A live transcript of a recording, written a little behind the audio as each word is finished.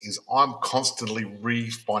is I'm constantly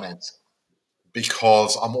refinancing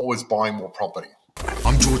because I'm always buying more property.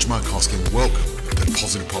 I'm George Markowski and welcome to the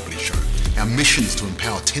Positive Property Show. Our mission is to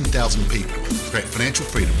empower 10,000 people to create financial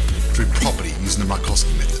freedom through property using the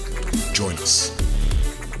Markowski method. Join us.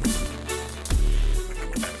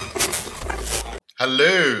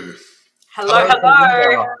 Hello.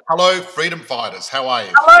 Hello. Hello, freedom fighters. How are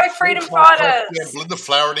you? Hello, freedom fighters. And Belinda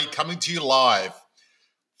Flaherty coming to you live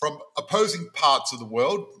from opposing parts of the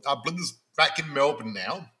world. Belinda's back in Melbourne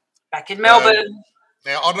now. Back in Melbourne.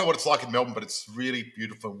 Now, I don't know what it's like in Melbourne, but it's really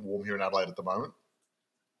beautiful and warm here in Adelaide at the moment.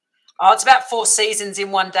 Oh, it's about 4 seasons in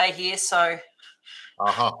one day here, so.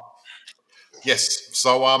 Yes.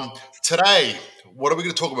 So today, what are we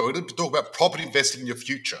going to talk about? We're going to talk about property investing in your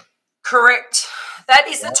future. Correct. That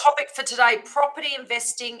is the topic for today, property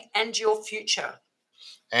investing and your future.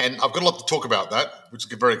 And I've got a lot to talk about that, which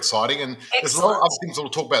is very exciting. And there's a lot of other things I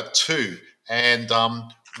want to talk about too. And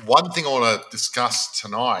one thing I want to discuss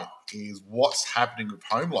tonight is what's happening with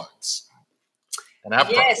home loans and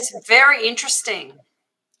APRA. Yes, very interesting.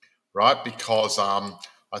 Right, because I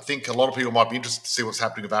think a lot of people might be interested to see what's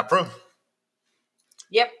happening with APRA.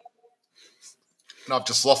 Yep. And I've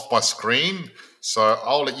just lost my screen, so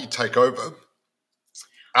I'll let you take over.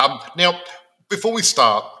 Now, before we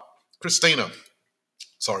start, Belinda.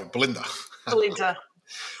 Belinda.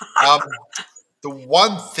 The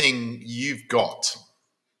one thing you've got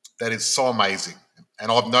that is so amazing,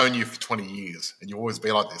 and I've known you for 20 years, and you've always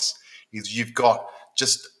been like this, is you've got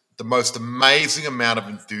just the most amazing amount of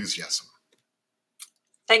enthusiasm.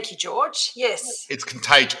 Thank you, George. Yes. It's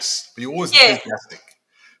contagious, but you're always enthusiastic.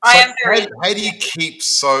 I am very. How do you keep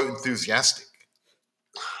so enthusiastic?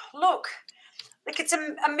 Look, it's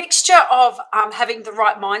a mixture of having the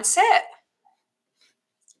right mindset.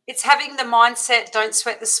 It's having the mindset, don't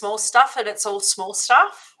sweat the small stuff, and it's all small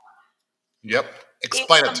stuff. Yep.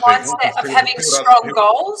 Explain it to people. The mindset of having strong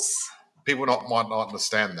goals. People might not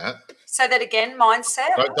understand that. Say that again, mindset.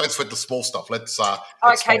 Don't sweat the small stuff. Let's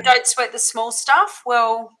don't sweat the small stuff.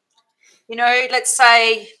 Well, let's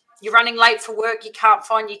say you're running late for work, you can't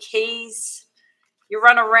find your keys, you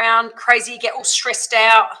run around crazy, you get all stressed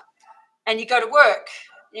out, and you go to work.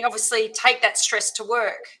 You obviously take that stress to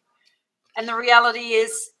work. And the reality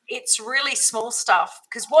is it's really small stuff,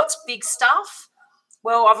 because what's big stuff?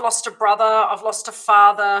 Well, I've lost a brother, I've lost a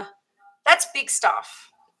father. That's big stuff,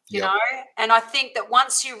 you know? And I think that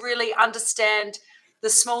once you really understand the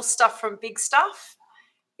small stuff from big stuff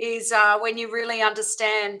is when you really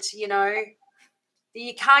understand, that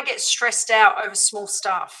you can't get stressed out over small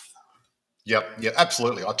stuff. Yeah,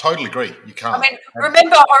 absolutely. I totally agree. You can't. I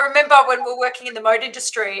remember when we were working in the motor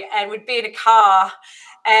industry and we'd be in a car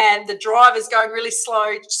and the driver's going really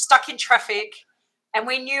slow, stuck in traffic, and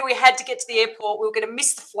we knew we had to get to the airport. We were going to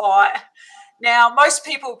miss the flight. Now, most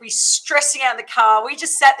people would be stressing out in the car. We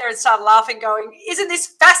just sat there and started laughing, going, isn't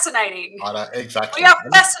this fascinating? I know, exactly. We are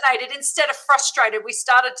fascinated. Instead of frustrated, we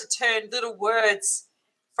started to turn little words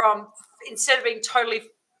from, instead of being totally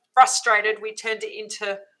frustrated, we turned it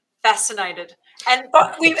into fascinated.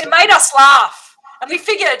 But it made us laugh. And we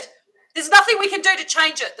figured there's nothing we can do to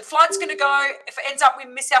change it. The flight's going to go. If it ends up we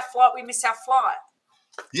miss our flight, we miss our flight.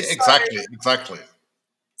 Yeah, exactly.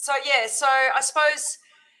 So I suppose,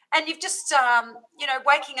 and you've just,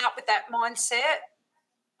 waking up with that mindset,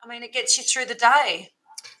 it gets you through the day.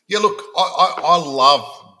 Yeah, look, I love,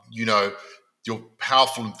 your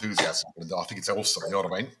powerful enthusiasm. I think it's awesome, you know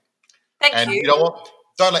what I mean? Thank you. And you know what?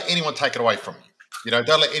 Don't let anyone take it away from you.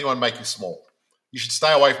 Don't let anyone make you small. You should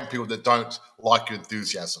stay away from people that don't like your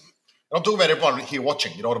enthusiasm. And I'm talking about everyone here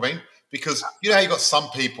watching, you know what I mean? Because you know how you got some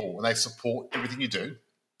people and they support everything you do.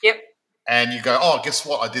 Yep. And you go, oh, guess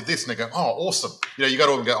what? I did this. And they go, oh, awesome. You go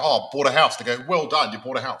to them and go, oh, bought a house. They go, well done, you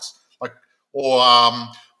bought a house.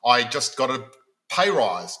 I just got a pay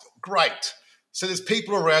rise. Great. So there's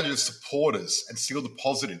people around you, supporters, and see all the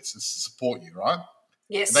positives to support you, right?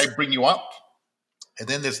 Yes. And they bring you up. And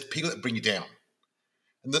then there's people that bring you down.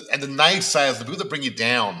 And the naysayers, the people that bring you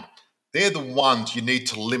down, they're the ones you need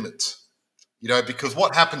to limit. Because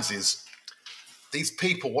what happens is these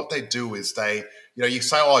people, what they do is they, you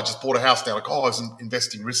say, oh, I just bought a house now. Like, oh, isn't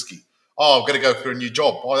investing risky? Oh, I've got to go for a new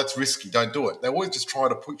job. Oh, that's risky. Don't do it. They always just try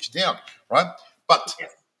to put you down, right? But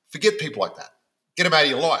forget people like that. Get them out of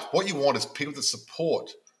your life. What you want is people that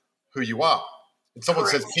support who you are. And someone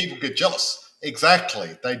says people get jealous.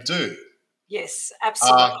 Exactly. They do. Yes,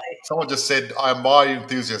 absolutely. Someone just said, I admire your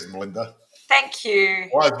enthusiasm, Belinda. Thank you.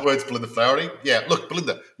 Wise words, Belinda Flaherty. Yeah, look,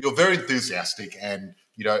 Belinda, you're very enthusiastic and,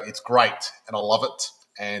 it's great and I love it.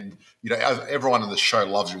 And, everyone on the show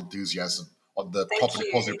loves your enthusiasm on the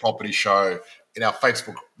Positive Property Show in our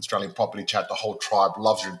Facebook Australian property chat, the whole tribe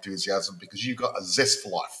loves your enthusiasm because you've got a zest for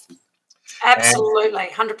life. Absolutely,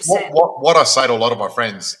 100%. What I say to a lot of my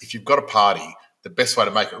friends, if you've got a party, the best way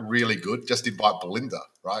to make it really good, just invite Belinda,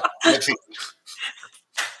 right? That's it.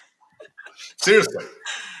 Seriously.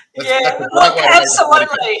 That's a great look, way to make the party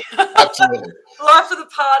absolutely. good. Absolutely. Life of the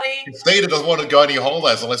party. Christina doesn't want to go on any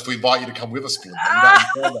holidays unless we invite you to come with us, Belinda.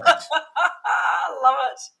 You don't understand that. I love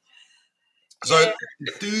it. So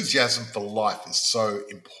enthusiasm for life is so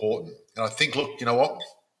important. And I think, look, you know what?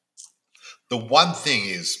 The one thing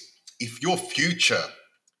is, if your future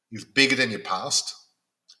is bigger than your past,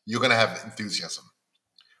 you're going to have enthusiasm,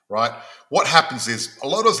 right? What happens is a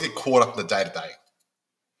lot of us get caught up in the day-to-day,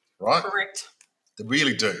 right? Correct. They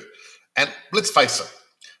really do. And let's face it,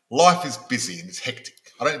 life is busy and it's hectic.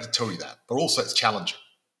 I don't need to tell you that, but also it's challenging.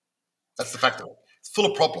 That's the fact of it. It's full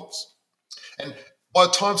of problems. And by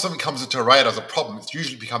the time something comes into our radar as a problem, it's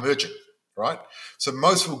usually become urgent, right? So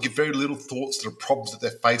most people give very little thoughts to the problems that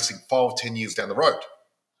they're facing 5 or 10 years down the road.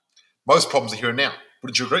 Most problems are here and now.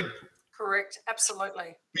 Wouldn't you agree? Correct.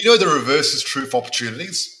 Absolutely. But you know the reverse is true for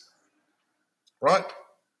opportunities, right?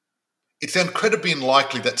 It's incredibly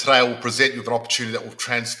unlikely that today will present you with an opportunity that will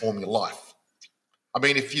transform your life. I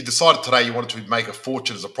mean, if you decided today you wanted to make a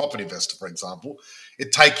fortune as a property investor, for example,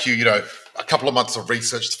 it'd take you, a couple of months of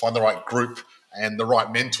research to find the right group and the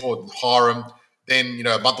right mentor and hire them. Then,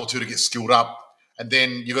 a month or two to get skilled up. And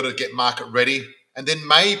then you've got to get market ready. And then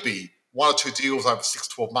maybe 1 or 2 deals over 6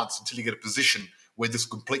 to 12 months until you get a position where this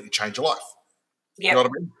will completely change your life. Yep. You know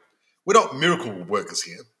what I mean? We're not miracle workers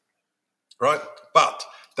here, right? But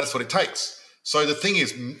that's what it takes. So the thing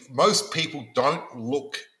is, most people don't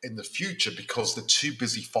look in the future because they're too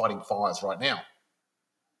busy fighting fires right now,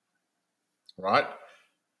 right?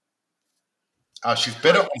 She's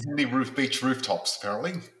better on many beach rooftops,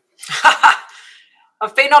 apparently.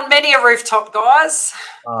 I've been on many a rooftop, guys.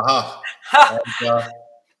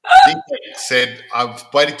 Dick said, I'm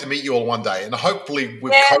waiting to meet you all one day. And hopefully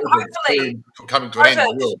with COVID coming to an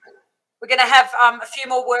end, we're going to have a few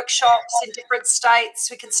more workshops in different states.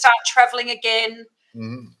 We can start traveling again.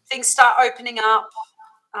 Mm-hmm. Things start opening up.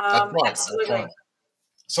 That's right. Absolutely. That's right.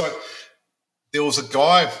 So there was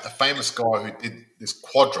a famous guy who did this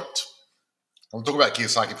quadrant. I'm talking about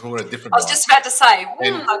Kiyosaki. People are a different. I was just about to say, a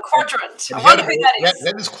quadrant. I wonder who that is. He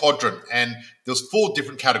had this quadrant, and there's 4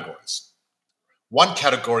 different categories. One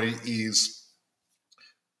category is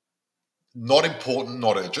not important,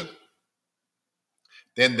 not urgent.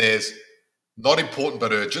 Then there's not important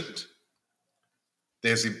but urgent.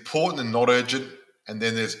 There's important and not urgent, and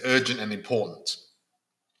then there's urgent and important.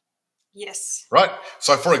 Yes. Right?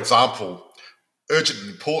 So, for example, urgent and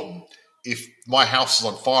important, if my house is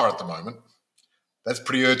on fire at the moment, that's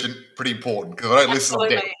pretty urgent, pretty important, because I don't listen to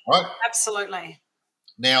them, right? Absolutely.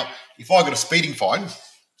 Now, if I got a speeding fine,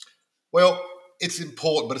 well, it's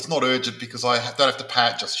important, but it's not urgent because I don't have to pay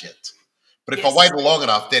it just yet. But if I wait long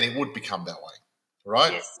enough, then it would become that way,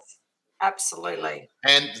 right? Yes, absolutely.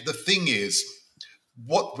 And the thing is,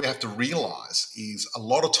 what we have to realize is a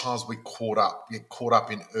lot of times we get caught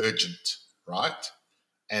up in urgent, right?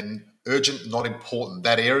 And urgent, not important,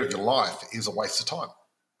 that area of your life is a waste of time.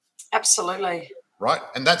 Absolutely. Right?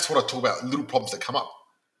 And that's what I talk about, little problems that come up.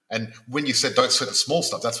 And when you said don't sweat the small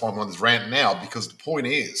stuff, that's why I'm on this rant now, because the point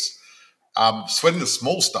is, sweating the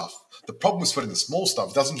small stuff, the problem with sweating the small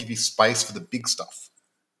stuff doesn't give you space for the big stuff.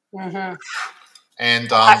 Mm-hmm.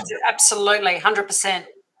 And absolutely, 100%.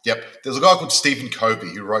 Yep. There's a guy called Stephen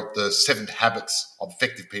Covey who wrote the 7 Habits of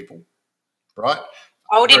Effective People, right?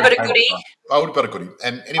 Oldie but a goodie. Oldie but a goodie.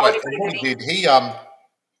 And anyway, what he did,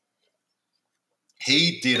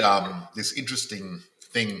 he did this interesting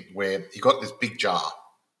thing where he got this big jar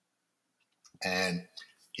and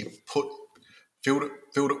he filled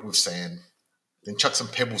it with sand, then chucked some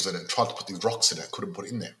pebbles in it and tried to put these rocks in it, couldn't put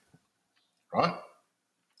it in there, right?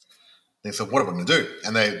 They said, what am I going to do?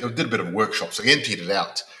 And they did a bit of a workshop. So he emptied it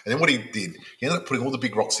out. And then what he did, he ended up putting all the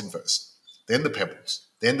big rocks in first, then the pebbles,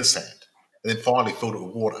 then the sand, and then finally filled it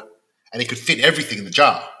with water. And he could fit everything in the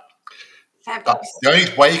jar. But the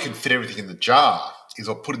only way you can fit everything in the jar is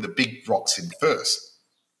by putting the big rocks in first.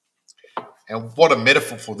 And what a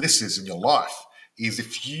metaphor for this is in your life is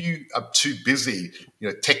if you are too busy,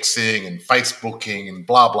 texting and Facebooking and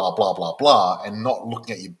blah, blah, blah, blah, blah, and not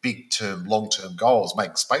looking at your big-term, long-term goals,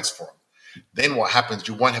 making space for them, then what happens,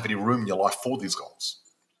 you won't have any room in your life for these goals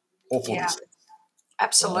or for these things.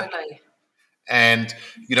 Absolutely. Right? And,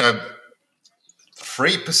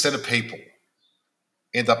 3% of people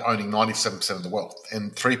end up owning 97% of the wealth,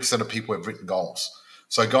 and 3% of people have written goals.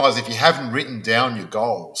 So, guys, if you haven't written down your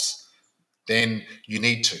goals, then you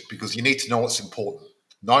need to, because you need to know what's important.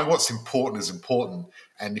 Knowing what's important is important.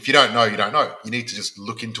 And if you don't know, you don't know. You need to just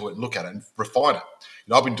look into it and look at it and refine it.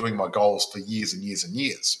 I've been doing my goals for years and years and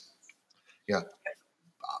years. Yeah,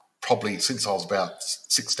 probably since I was about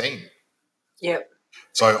 16. Yep.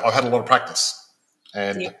 So I've had a lot of practice.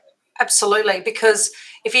 And Yep. Absolutely, because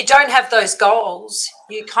if you don't have those goals,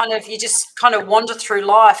 you just kind of wander through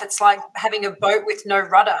life. It's like having a boat with no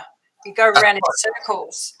rudder. You go around in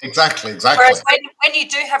circles. Exactly. Whereas when you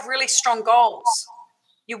do have really strong goals,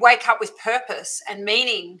 you wake up with purpose and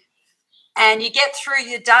meaning, and you get through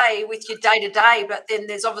your day with your day-to-day, but then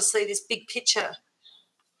there's obviously this big picture.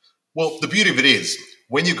 Well, the beauty of it is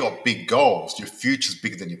when you've got big goals, your future's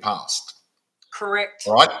bigger than your past. Correct.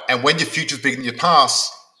 All right? And when your future's bigger than your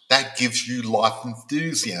past, that gives you life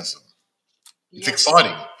enthusiasm. It's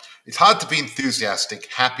exciting. It's hard to be enthusiastic,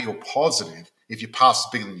 happy, or positive if your past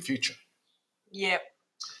is bigger than your future. Yep.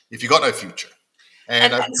 If you've got no future.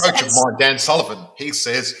 And a coach of mine, Dan Sullivan, he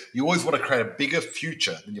says you always want to create a bigger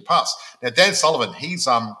future than your past. Now, Dan Sullivan, he's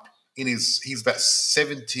about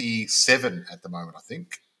 77 at the moment, I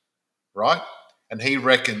think, right? And he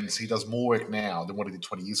reckons he does more work now than what he did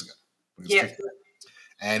 20 years ago. Yeah.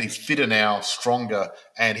 And he's fitter now, stronger,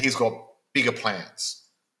 and he's got bigger plans,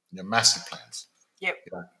 massive plans. Yep,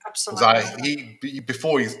 absolutely.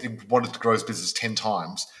 Before he wanted to grow his business 10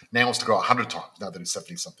 times, now wants to grow 100 times now that he's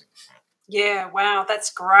 70-something. Yeah, wow,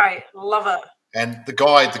 that's great. Love it. And the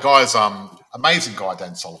guy's amazing guy,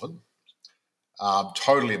 Dan Sullivan.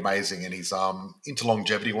 Totally amazing, and he's into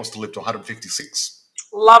longevity. He wants to live to 156.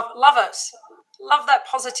 Love it. Love that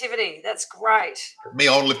positivity. That's great. Me,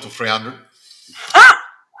 I want to live to 300. Ha!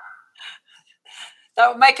 That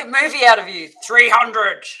would make a movie out of you.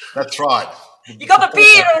 300. That's right. You got the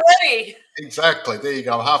beard already. Exactly. There you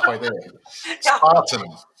go. I'm halfway there. Spartan.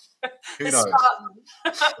 Who knows?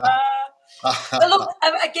 But look,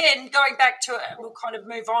 again, going back to it, we'll kind of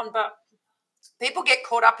move on, but people get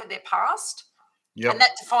caught up in their past, and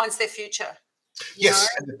that defines their future. Yes,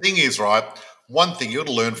 and the thing is, right, one thing, you got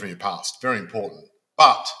to learn from your past, very important,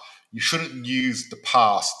 but you shouldn't use the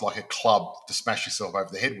past like a club to smash yourself over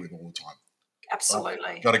the head with all the time. Absolutely.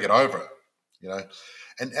 Right? You've got to get over it,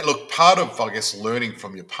 And look, part of, I guess, learning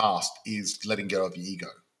from your past is letting go of your ego.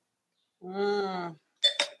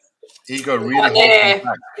 Ego really holds you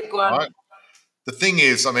back, big one. right? The thing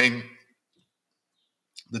is, the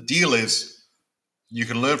deal is you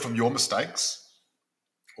can learn from your mistakes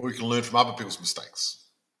or you can learn from other people's mistakes.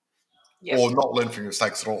 Yep. Or not learn from your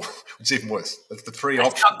mistakes at all, which is even worse. That's the three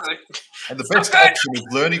options. Not good. And the best option is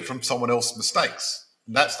learning from someone else's mistakes.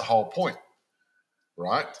 And that's the whole point,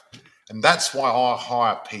 right? And that's why I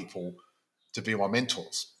hire people to be my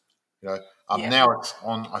mentors. Now it's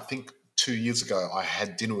on, I think 2 years ago, I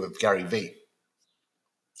had dinner with Gary Vee.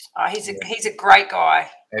 He's a great guy.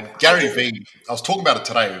 And Gary Vee, I was talking about it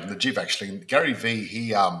today in the gym actually. And Gary Vee,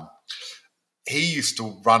 he used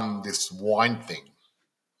to run this wine thing,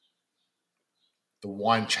 the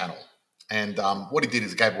wine channel. And what he did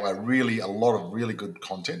is he gave away a lot of really good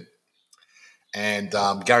content. And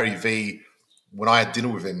Gary Vee, when I had dinner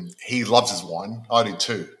with him, he loves his wine. I do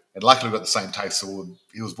too. And luckily we got the same taste. So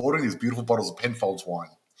he was ordering these beautiful bottles of Penfolds wine.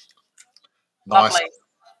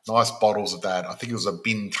 Nice bottles of that. I think it was a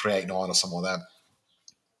bin 389 or something like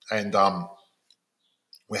that. And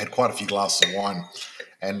we had quite a few glasses of wine.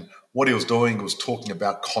 And what he was doing was talking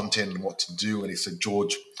about content and what to do. And he said,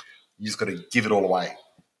 George, you just got to give it all away.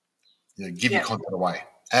 Give your content away.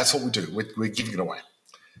 And that's what we do. We're giving it away.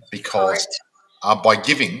 Because by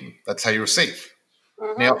giving, that's how you receive.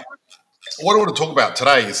 Mm-hmm. Now, what I want to talk about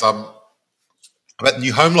today is about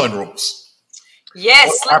new home loan rules.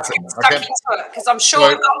 Yes, let's get stuck into it because I'm sure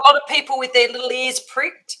we've got a lot of people with their little ears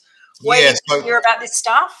pricked waiting to hear about this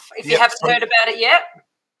stuff if you haven't heard about it yet.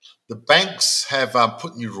 The banks have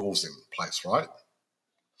put new rules in place, right?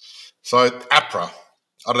 So APRA, I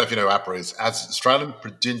don't know if you know what APRA is, as Australian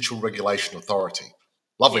Prudential Regulation Authority.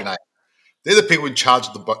 Lovely name. They're the people in charge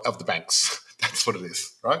of the banks. That's what it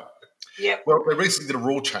is, right? Yeah. Well, they recently did a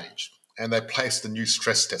rule change and they placed a new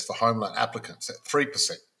stress test for home loan applicants at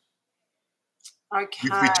 3%. Okay.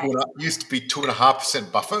 Used to be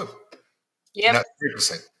 2.5% buffer. Yeah. Now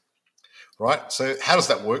 3%. Right? So how does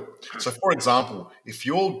that work? So for example, if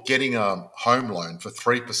you're getting a home loan for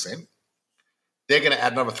 3%, they're going to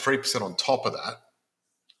add another 3% on top of that.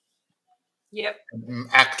 Yep. And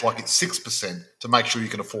act like it's 6% to make sure you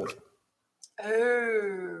can afford it.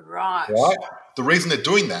 Oh, right. Right? The reason they're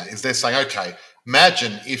doing that is they're saying, okay,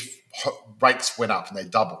 imagine if rates went up and they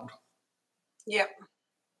doubled. Yep.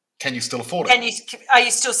 Can you still afford it? Are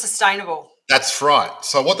you still sustainable? That's right.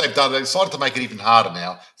 So what they've done, they decided to make it even harder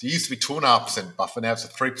now. So it used to be 2.5% buffer, now it's a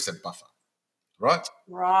 3% buffer, right?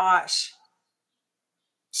 Right.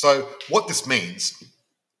 So what this means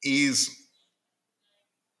is,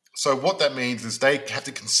 what that means is they have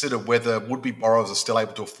to consider whether would-be borrowers are still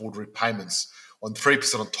able to afford repayments on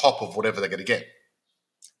 3% on top of whatever they're going to get,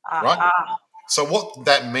 right? Aha. So what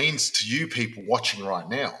that means to you people watching right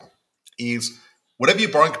now is whatever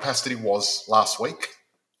your borrowing capacity was last week,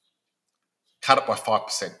 cut it by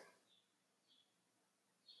 5%.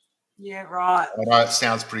 Yeah, right. I know it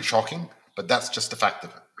sounds pretty shocking, but that's just a fact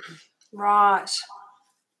of it. Right.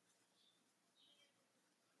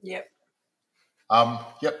 Yep.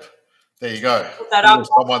 Yep. There you go. Put that up.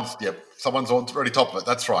 Someone's already top of it.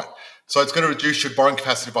 That's right. So it's going to reduce your borrowing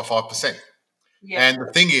capacity by 5%. Yep. And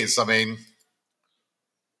the thing is, I mean,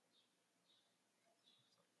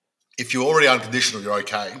 if you're already unconditional, you're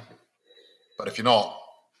okay. But if you're not,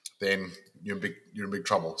 then you're in big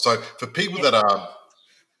trouble. So for people that are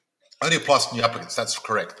only applies to new applicants, that's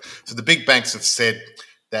correct. So the big banks have said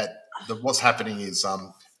that what's happening is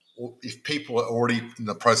if people are already in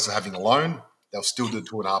the process of having a loan, they'll still do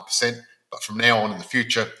 2.5%. But from now on in the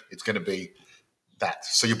future, it's going to be that.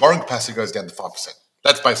 So your borrowing capacity goes down to 5%.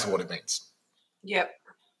 That's basically what it means. Yep.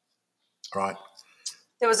 Right.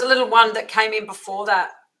 There was a little one that came in before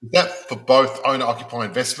that. Is that for both owner-occupier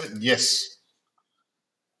investment? Yes.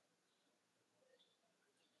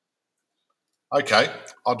 Okay.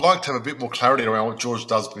 I'd like to have a bit more clarity around what George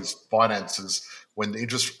does with his finances when the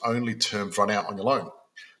interest-only terms run out on your loan.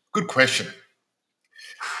 Good question.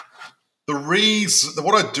 The reason,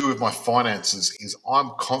 what I do with my finances is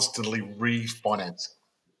I'm constantly refinancing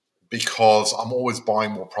because I'm always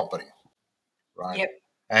buying more property, right? Yep.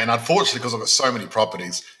 And unfortunately, because I've got so many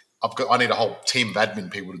properties, I need a whole team of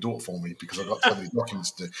admin people to do it for me because I've got so many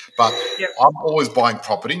documents to do. But Yep. I'm always buying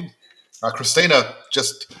property. Christina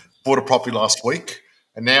just bought a property last week,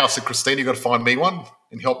 and now I said, Christina, you've got to find me one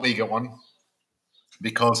and help me get one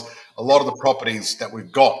because a lot of the properties that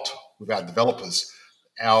we've got with our developers,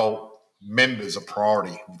 our members are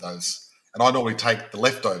priority with those. And I normally take the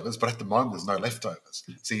leftovers, but at the moment there's no leftovers.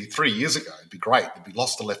 See, 3 years ago, it'd be great. There'd be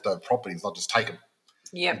lots of leftover properties. I'll just take them.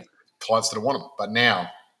 Yep. Clients didn't want them. But now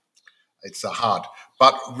it's hard.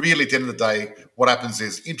 But really, at the end of the day, what happens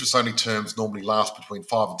is interest-only terms normally last between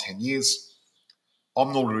 5 and 10 years.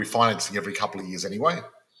 I'm normally refinancing every couple of years anyway.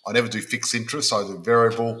 I never do fixed interest. I do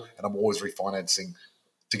variable, and I'm always refinancing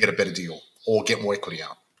to get a better deal or get more equity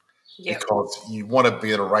out. Yep. Because you want to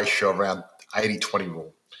be in a ratio around 80-20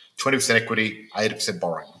 rule. 20% equity, 80%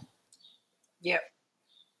 borrowing. Yep.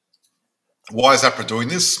 Why is APRA doing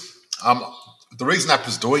this? The reason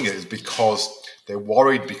APRA's doing it is because they're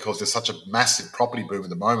worried because there's such a massive property boom at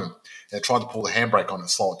the moment. They're trying to pull the handbrake on it and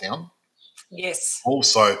slow it down. Yes.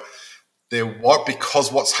 Also,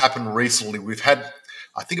 because what's happened recently, we've had,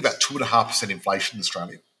 I think, about 2.5% inflation in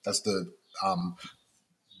Australia. That's the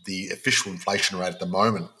official inflation rate at the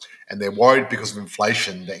moment. And they're worried because of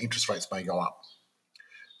inflation that interest rates may go up.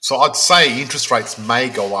 So I'd say interest rates may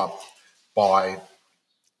go up by,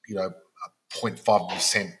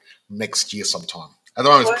 0.5% next year sometime. At the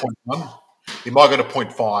moment it's 0.1. It might go to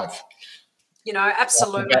 0.5.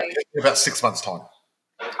 Absolutely. In about 6 months' time.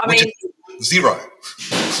 I Which mean, is zero.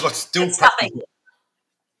 So it's still it's nothing.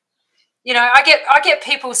 I get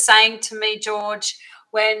people saying to me, George,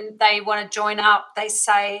 when they want to join up, they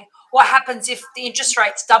say, what happens if the interest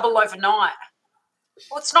rates double overnight?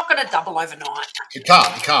 Well, it's not going to double overnight. It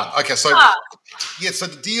can't. Okay, so so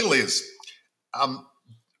the deal is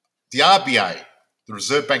the RBA, the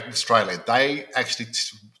Reserve Bank of Australia, they actually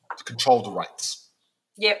control the rates.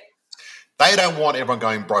 Yep. They don't want everyone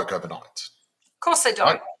going broke overnight. Of course they don't.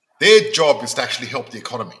 Right? Their job is to actually help the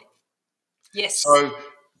economy. Yes.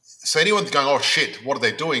 So anyone's going, oh shit, what are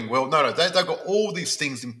they doing? Well, no, they've got all these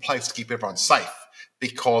things in place to keep everyone safe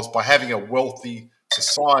because by having a wealthy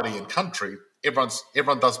society and country,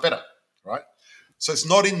 everyone does better, right? So it's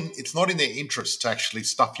not in their interest to actually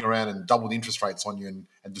stuff you around and double the interest rates on you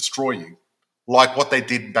and destroy you, like what they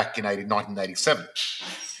did back in 1987.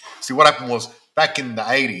 See, what happened was back in the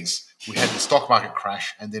 80s, we had the stock market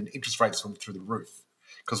crash and then interest rates went through the roof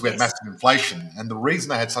because we had massive inflation. And the reason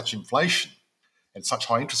they had such inflation and such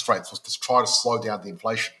high interest rates was to try to slow down the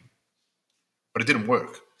inflation. But it didn't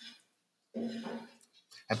work.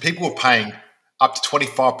 And people were paying up to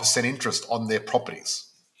 25% interest on their properties.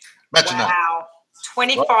 Imagine that. Wow.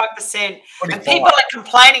 25%. 25. And people are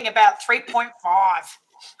complaining about 3.5.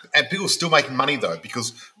 And people are still making money though,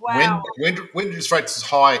 because when interest rates is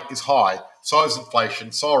high, so is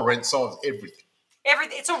inflation, so are rent, so is everything.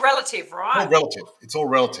 It's all relative, right? It's all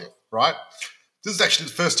relative, right? This is actually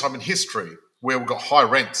the first time in history where we've got high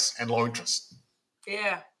rents and low interest.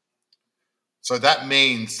 Yeah. So that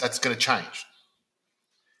means that's going to change.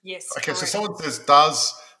 Yes, Okay, so correct. someone says,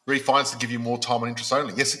 does refinance give you more time on interest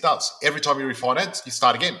only? Yes, it does. Every time you refinance, you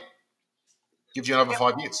start again. Gives you another Yep,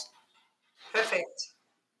 5 years. perfect.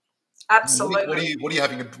 What are Absolutely. you what are you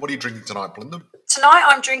having? What are you drinking tonight, Belinda? Tonight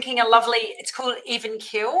I'm drinking a lovely, it's called Even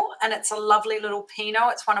Kill, and it's a lovely little Pinot.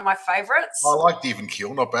 It's one of my I favourites. like the even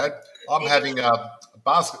keel, not bad. I'm Even having a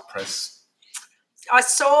basket press.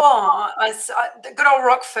 the good old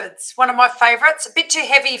Rockfords, one of my favourites. A bit too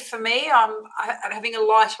heavy for me. I'm having a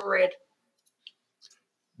lighter red.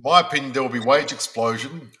 My opinion, there will be wage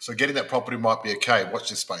explosion, so getting that property might be okay. Watch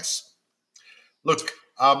this space. Look,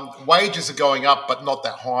 wages are going up, but not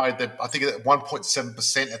that high. I think at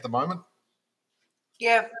 1.7% at the moment.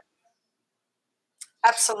 Yeah, I would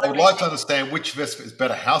absolutely. like to understand which investment is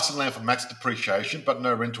better: house and land for max depreciation, but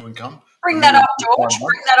no rental income. Bring that Renewal up, in 5 George.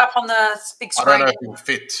 Bring months. that up on the big I don't screen. know if it will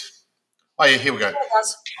fit. Oh yeah, here we go. It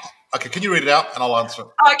does. Okay, can you read it out and I'll answer it?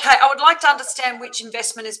 Okay, I would like to understand which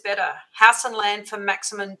investment is better: house and land for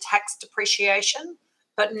maximum tax depreciation,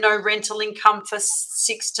 but no rental income for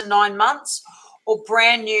 6 to 9 months, or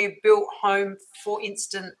brand new built home for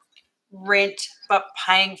instant rent but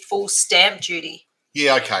paying full stamp duty.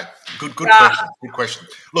 Yeah, okay. Good Ah, question. Good question.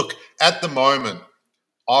 Look, at the moment,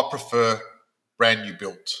 I prefer brand new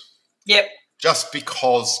built. yep, Just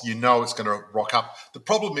because you know it's going to rock up. The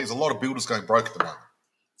problem is a lot of builders going broke at the moment.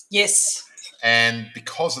 yes. And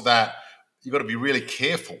because of that, you've got to be really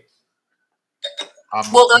careful.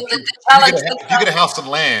 Well, the, If the, you, the if you get challenge, a, if you get a house and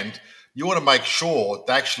land, you want to make sure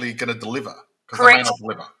they're actually going to deliver because they may correct. not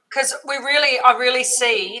deliver. Because I really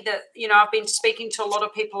see that, I've been speaking to a lot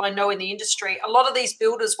of people I know in the industry. A lot of these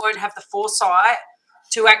builders won't have the foresight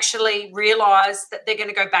to actually realise that they're going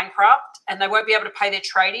to go bankrupt and they won't be able to pay their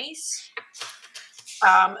tradies.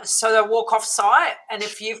 So they'll walk off site. And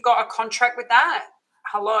if you've got a contract with that,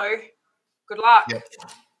 hello, good luck. Yep.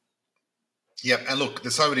 Yep. And look,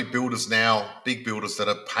 there's so many builders now, big builders that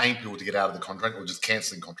are paying people to get out of the contract or just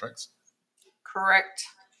cancelling contracts. Correct.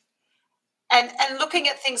 And looking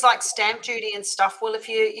at things like stamp duty and stuff, well, if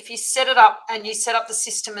you set it up and you set up the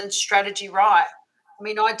system and strategy right, I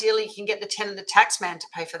mean, ideally you can get the tenant, the tax man, to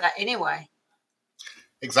pay for that anyway.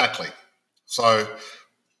 Exactly. So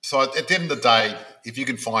at the end of the day, if you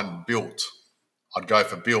can find built, I'd go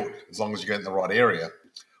for built as long as you get in the right area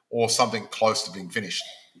or something close to being finished.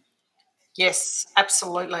 Yes,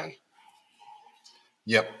 absolutely.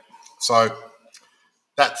 Yep. So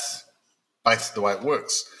that's basically the way it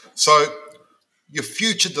works. So your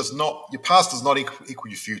past does not equal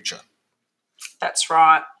your future. That's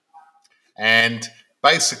right. And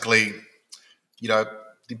basically, the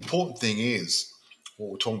important thing is what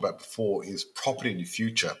we are talking about before is property in your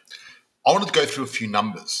future. I wanted to go through a few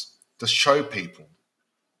numbers to show people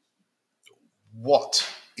what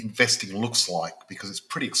investing looks like because it's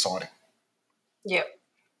pretty exciting. Yep.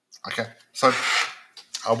 Okay. So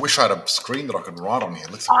I wish I had a screen that I could write on here.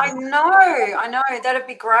 Let's have a I look. know. That'd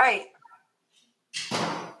be great.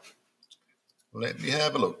 Let me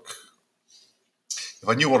have a look. If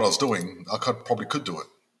I knew what I was doing, I probably could do it,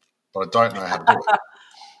 but I don't know how to do it.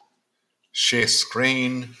 Share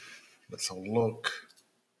screen. Let's have a look.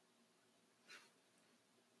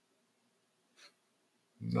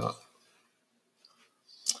 No.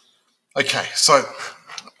 Okay, so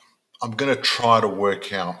I'm going to try to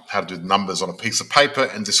work out how to do numbers on a piece of paper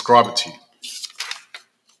and describe it to you.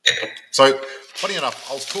 So, funny enough,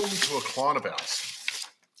 I was talking to a client of ours,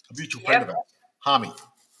 a mutual friend Yep. of ours, Harmy.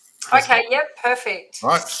 Okay. Yep. Perfect.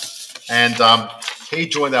 Right? And he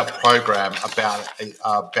joined our program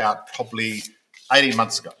about probably 18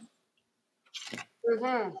 months ago.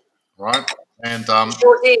 Mm-hmm. Right? And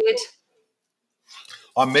Sure did.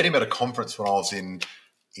 I met him at a conference when I was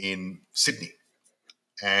in Sydney.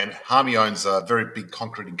 And Harmy owns a very big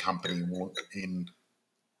concreting company in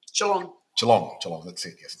Geelong. Geelong. That's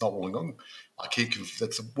it. Yes, not Wollongong.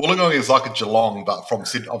 Wollongong is like a Geelong, but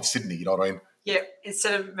of Sydney. You know what I mean? Yep.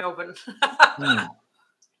 Instead of Melbourne.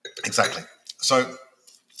 Exactly. So,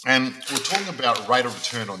 and we're talking about rate of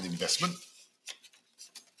return on the investment.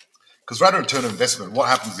 Because rate of return on investment, what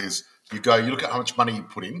happens is you look at how much money you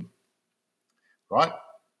put in, right?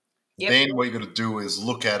 Yep. Then what you're going to do is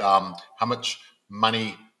look at how much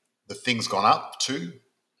money the thing's gone up to.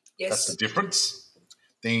 That's the Yes. difference.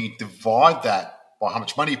 Then you divide that by how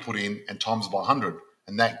much money you put in and times by 100,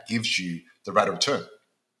 and that gives you the rate of return.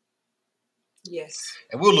 Yes.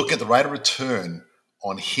 And we'll look at the rate of return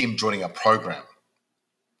on him joining our program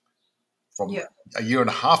from Yep. a year and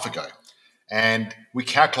a half ago. And we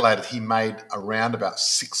calculated he made around about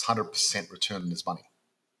 600% return on his money.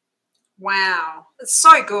 Wow. It's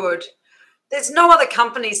so good. There's no other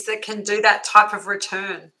companies that can do that type of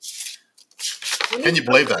return. We Can need you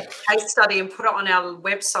to believe do that? a case study and put it on our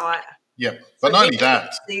website. Yeah, but So not only people that,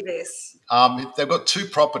 can see this. they've got 2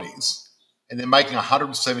 properties and they're making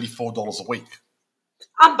 $174 a week.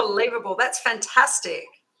 Unbelievable. That's fantastic.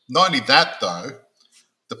 Not only that, though,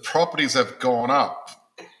 the properties have gone up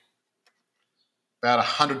about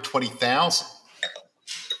 120,000.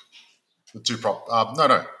 The 2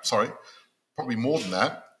 probably more than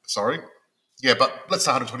that. Sorry, yeah, but let's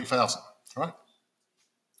say 120,000. Right.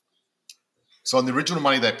 So on the original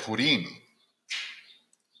money they put in,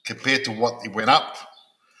 compared to what it went up,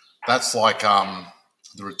 that's like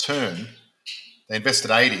the return. They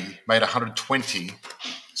invested 80, made 120.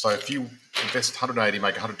 So if you invest 180,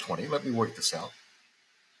 make 120. Let me work this out.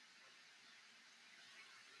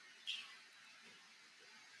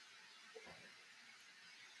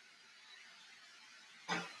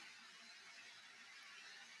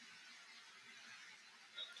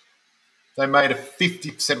 They made a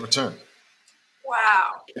 50% return.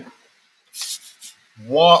 Wow.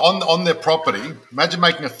 While on their property, imagine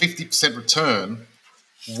making a 50% return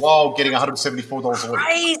while getting $174 a week.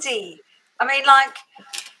 Crazy. I mean, like,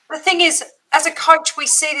 the thing is, as a coach, we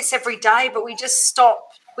see this every day, but we just stop.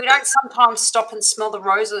 We don't sometimes stop and smell the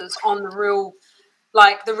roses on the real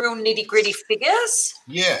nitty gritty figures.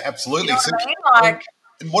 Yeah, absolutely. You know what I mean? Like,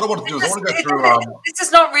 and what I want to do is I want to go through. This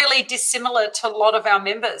is not really dissimilar to a lot of our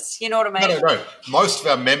members. You know what I mean? No. Most of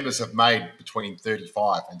our members have made between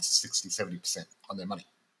 35 and 60, 70% on their money.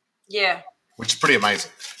 Yeah. Which is pretty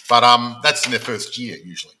amazing. But that's in their first year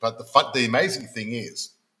usually. But the amazing thing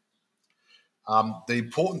is, the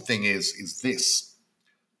important thing is this.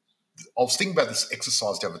 I was thinking about this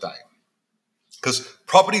exercise the other day because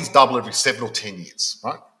properties double every 7 or 10 years,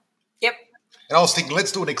 right? Yep. And I was thinking,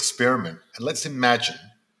 let's do an experiment and let's imagine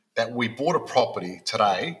that we bought a property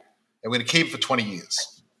today and we're going to keep it for 20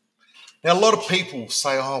 years. Now, a lot of people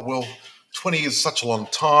say, oh, well, 20 years is such a long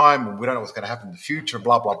time and we don't know what's going to happen in the future,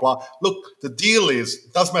 blah, blah, blah. Look, the deal is,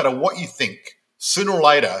 it doesn't matter what you think, sooner or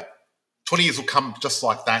later, 20 years will come just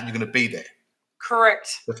like that and you're going to be there.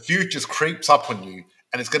 Correct. The future creeps up on you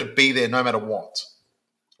and it's going to be there no matter what,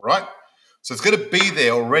 right? So it's going to be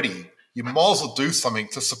there already. You might as well do something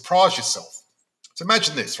to surprise yourself. So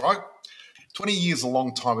imagine this, right? 20 years is a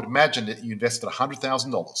long time, but imagine that you invested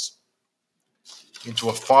 $100,000 into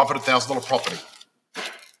a $500,000 property,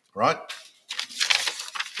 right?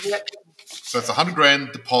 Yep. So it's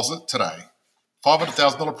 $100,000 deposit today,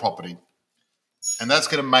 $500,000 property, and that's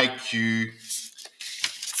going to make you,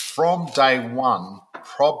 from day one,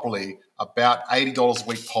 probably about $80 a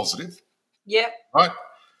week positive. Yep. Right?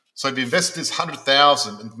 So if you invest this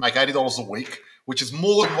 $100,000 and make $80 a week, which is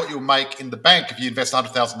more than what you'll make in the bank if you invest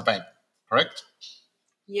 $100,000 in the bank, correct?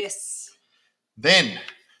 Yes. Then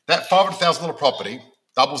that $500,000 property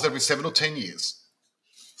doubles every 7 or 10 years.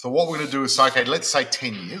 So what we're going to do is say, okay, let's say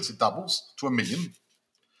 10 years, it doubles to $1 million.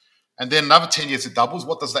 And then another 10 years, it doubles.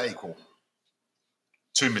 What does that equal?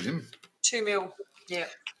 2 million. 2 mil. Yeah.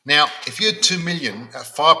 Now, if you had 2 million at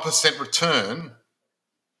 5% return,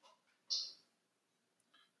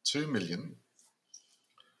 2 million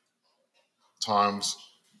times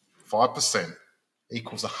 5%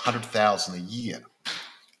 equals 100,000 a year.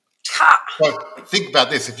 Ha! So think about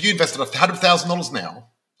this. If you invested $100,000 now,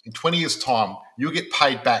 in 20 years' time, you'll get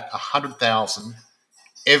paid back 100,000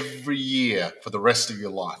 every year for the rest of your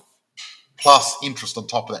life, plus interest on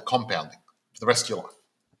top of that, compounding for the rest of your life.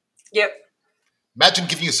 Yep. Imagine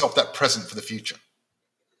giving yourself that present for the future.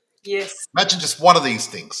 Yes. Imagine just one of these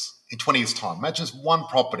things in 20 years' time. Imagine just one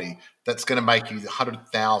property that's going to make you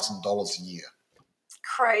 $100,000 a year.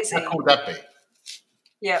 Crazy. How cool would that be?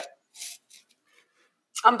 Yep.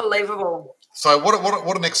 Unbelievable. So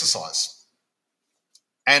what an exercise.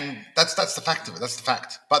 And that's the fact of it. That's the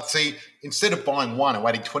fact. But see, instead of buying one and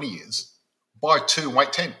waiting 20 years, buy 2 and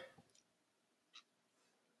wait 10.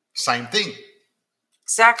 Same thing.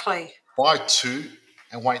 Exactly. Buy 2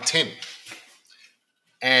 and wait 10.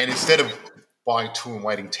 And instead of buying 2 and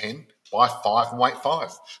waiting 10, buy 5 and wait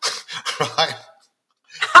 5. Right?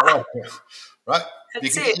 Right?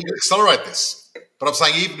 You can accelerate this. But I'm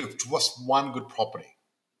saying even if just one good property,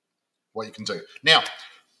 what you can do. Now,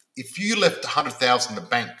 if you left $100,000 in the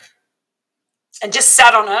bank and just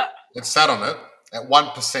sat on it at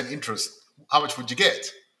 1% interest, how much would you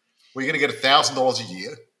get? Well, you're going to get $1,000 a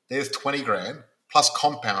year. There's 20 grand plus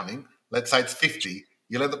compounding. Let's say it's 50.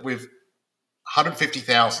 You'll end up with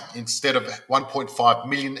 150,000 instead of 1.5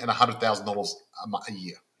 million and $100,000 a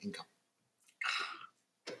year income.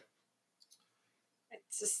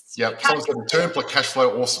 It's just, yep. Someone said return for cash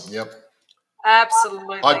flow. Awesome. Yep.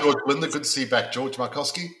 Absolutely. Hi, George. Belinda. Good to see you back. George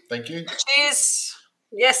Markowski. Thank you. Cheers.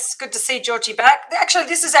 Yes, good to see Georgie back. Actually,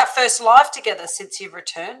 this is our first live together since you've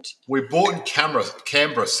returned. We bought in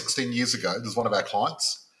Canberra 16 years ago. This is one of our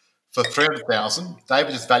clients for 300,000.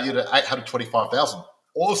 David is valued at 825,000.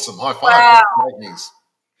 Awesome! High five! Wow. That's great news.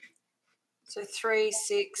 So 3,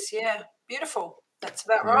 6, yeah, beautiful. That's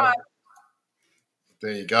about Yeah. right.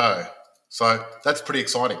 There you go. So that's pretty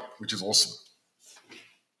exciting, which is awesome.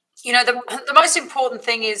 You know, the most important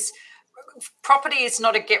thing is property is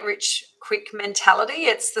not a get-rich-quick mentality.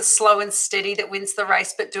 It's the slow and steady that wins the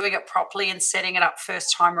race, but doing it properly and setting it up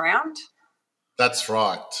first time round. That's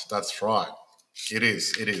right. That's right. It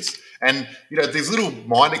is. It is. And, these little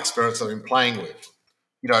mind experiments I've been playing with,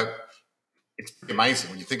 it's pretty amazing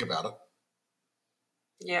when you think about it.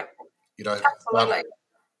 Yeah, But, absolutely.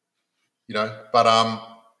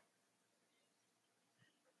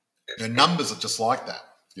 the numbers are just like that,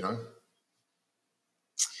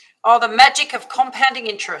 Oh, the magic of compounding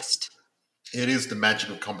interest. It is the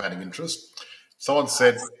magic of compounding interest. Someone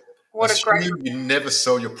said, What a great... assume you never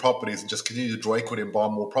sell your properties and just continue to draw equity and buy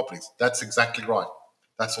more properties. That's exactly right.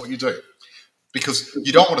 That's what you do. Because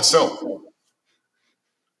you don't want to sell.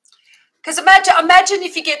 Because imagine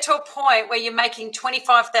if you get to a point where you're making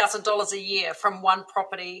 $25,000 a year from one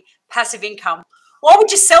property, passive income. Why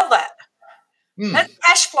would you sell that? That's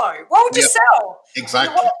cash flow. Why would you sell?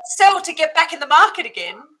 Exactly. You want to sell to get back in the market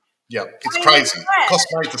again. Yeah, it's crazy. It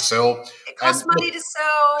costs money to sell. It costs money to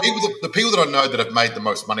sell. The people that I know that have made the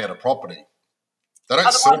most money out of property, they don't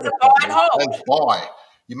Are the sell ones their that buy property. and hold. They buy.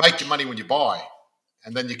 You make your money when you buy,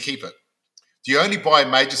 and then you keep it. Do you only buy a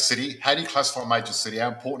major city? How do you classify a major city? How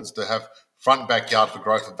important is it to have front and backyard for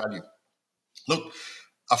growth and value? Look,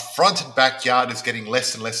 a front and backyard is getting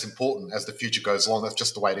less and less important as the future goes along. That's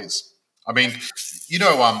just the way it is. I mean,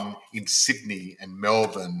 in Sydney and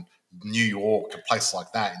Melbourne, New York, and places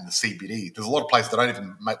like that in the CBD, there's a lot of places that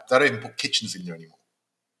don't even put kitchens in there anymore.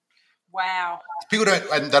 Wow. People don't,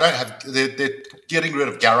 and they're getting rid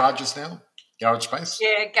of garages now, garage space.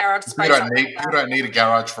 Yeah, garage space. People don't need a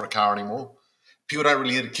garage for a car anymore. People don't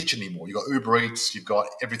really need a kitchen anymore. You've got Uber Eats, you've got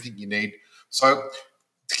everything you need. So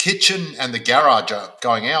the kitchen and the garage are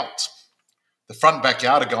going out. The front and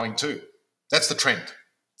backyard are going too. That's the trend.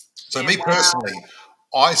 So personally,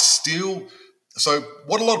 so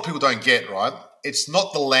what a lot of people don't get, right? It's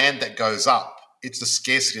not the land that goes up. It's the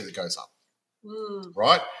scarcity that goes up,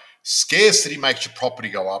 right? Scarcity makes your property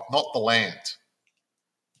go up, not the land.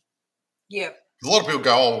 Yeah. A lot of people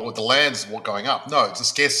go, oh, well, the land's what going up. No, it's a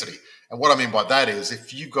scarcity. And what I mean by that is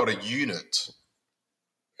if you've got a unit,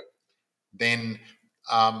 then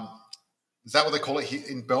is that what they call it here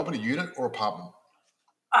in Melbourne, a unit or apartment?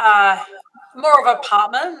 More of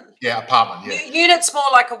apartment. Yeah, apartment, yeah. Unit's more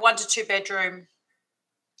like a 1 to 2 bedroom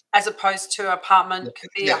as opposed to apartment could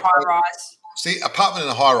be a high rise. See, apartment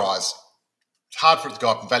and a high rise, it's hard for it to go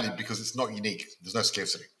up in value because it's not unique. There's no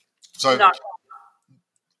scarcity. So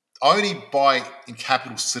only buy in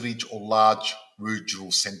capital cities or large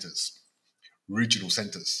regional centres. Regional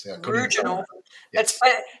centres. Yeah, regional. Yes.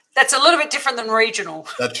 That's a little bit different than regional.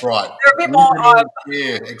 That's right. They're a bit more.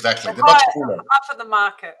 Yeah, exactly. They're much cooler. Up for the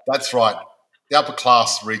market. That's right. The upper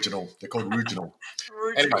class regional. They're called regional.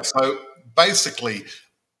 Anyway, so basically,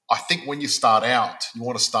 I think when you start out, you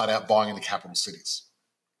want to start out buying in the capital cities.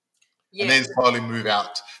 Yeah. And then slowly move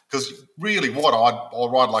out. Because really what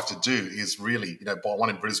I'd like to do is really, buy one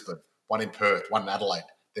in Brisbane, one in Perth, one in Adelaide,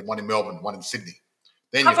 then one in Melbourne, one in Sydney.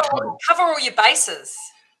 Then cover all your bases.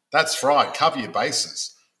 That's right. Cover your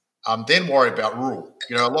bases. Then worry about rural.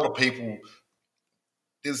 A lot of people,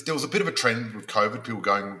 there was a bit of a trend with COVID, people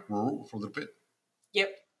going rural for a little bit. Yep.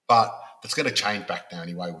 But it's going to change back now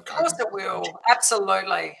anyway with COVID. Of course it will.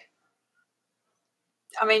 Absolutely.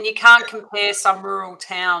 I mean, you can't compare some rural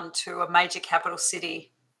town to a major capital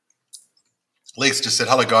city. Lisa just said,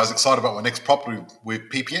 hello, guys. Excited about my next property with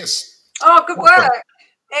PPS. Oh, good work.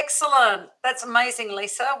 Excellent. That's amazing,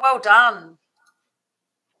 Lisa. Well done.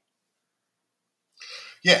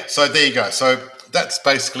 Yeah, so there you go. So that's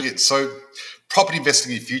basically it. So property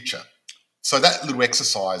investing in your future. So that little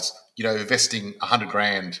exercise, investing 100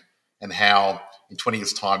 grand and how in 20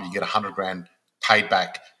 years' time you get 100 grand paid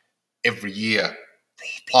back every year.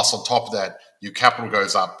 Plus on top of that, your capital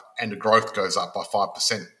goes up and the growth goes up by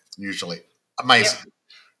 5% usually. Amazing. Yep.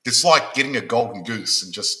 It's like getting a golden goose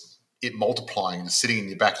and just it multiplying and sitting in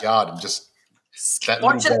your backyard and just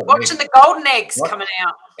watching the golden eggs coming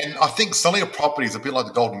out. And I think selling a property is a bit like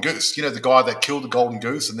the golden goose. The guy that killed the golden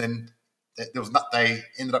goose and then they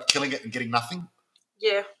ended up killing it and getting nothing.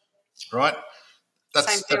 Yeah. Right?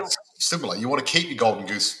 That's similar. You want to keep your golden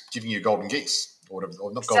goose giving you golden geese or whatever,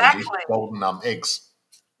 or not golden geese, golden eggs.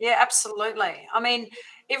 Yeah, absolutely. I mean,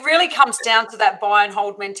 it really comes down to that buy and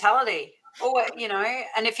hold mentality. Or, you know,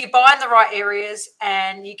 and if you buy in the right areas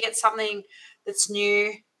and you get something that's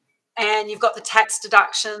new and you've got the tax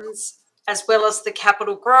deductions as well as the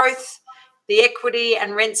capital growth, the equity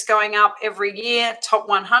and rents going up every year, top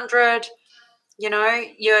 100, you know,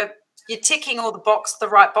 you're ticking all the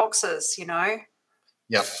right boxes, you know.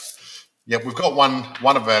 Yep. Yep. We've got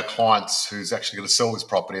one of our clients who's actually going to sell his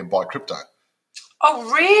property and buy crypto. Oh,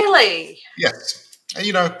 really? Yes. And,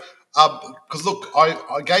 you know, because look,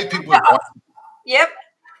 I gave people advice. Yep.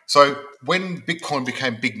 So when Bitcoin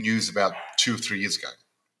became big news about 2 or 3 years ago,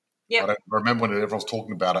 Yep. I remember when everyone was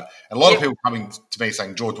talking about it, and a lot of Yep. people coming to me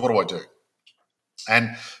saying, George, what do I do?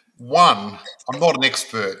 And one, I'm not an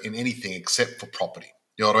expert in anything except for property.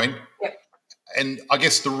 You know what I mean? Yep. And I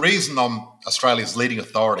guess the reason I'm Australia's leading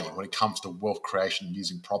authority when it comes to wealth creation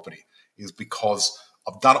using property is because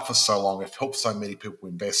I've done it for so long. I've helped so many people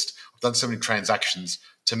invest. I've done so many transactions.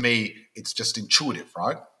 To me, it's just intuitive,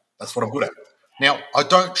 right? That's what I'm good at. Now, I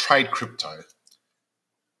don't trade crypto,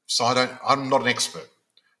 so I'm not an expert.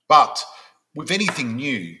 But with anything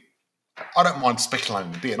new, I don't mind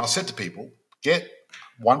speculating a bit. And I said to people, get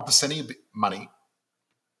 1% of your money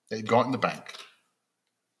that you've got in the bank.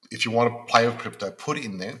 If you want to play with crypto, put it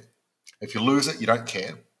in there. If you lose it, you don't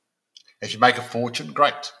care. If you make a fortune,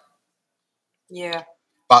 great. Yeah.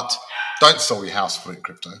 But don't sell your house for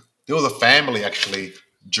crypto. There was a family actually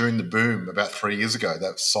during the boom about 3 years ago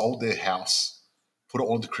that sold their house, put it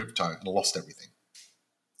all into crypto, and lost everything.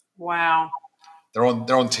 Wow. They're on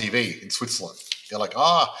TV in Switzerland. They're like,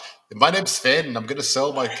 my name's Sven, and I'm going to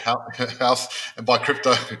sell my house and buy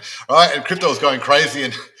crypto. All right, and crypto was going crazy,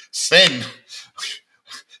 and Sven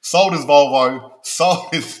sold his Volvo, sold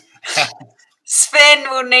his house. Sven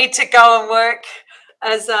will need to go and work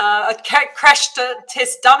as a crash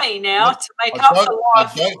test dummy now. Look, to make up for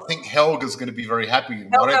life. I don't think Helga's going to be very happy.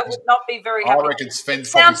 Helga would not be very happy. I reckon Sven's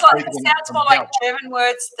it sounds more like German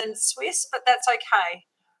words than Swiss, but that's okay.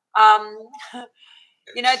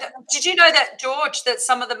 You know, did you know that, George, that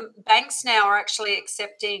some of the banks now are actually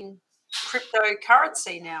accepting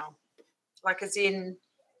cryptocurrency now, like as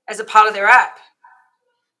a part of their app?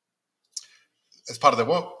 As part of their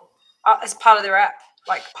what? As part of their app,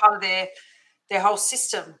 like part of their whole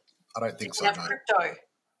system. I don't think so. No. Crypto.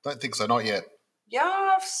 Don't think so. Not yet.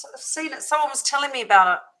 Yeah, I've seen it. Someone was telling me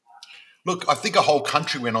about it. Look, I think a whole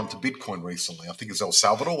country went on to Bitcoin recently. I think it's El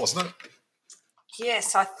Salvador, wasn't it?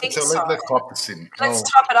 Yes, I think so. Let's type this in. Let's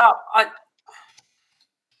type it up.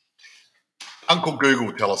 Uncle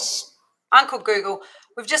Google, tell us. Uncle Google,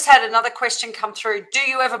 we've just had another question come through. Do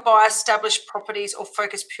you ever buy established properties or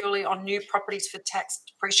focus purely on new properties for tax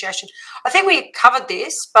depreciation? I think we covered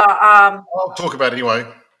this, but I'll talk about it anyway.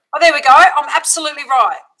 Oh, there we go. I'm absolutely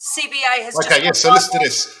right. CBA has okay. Yes. So listen to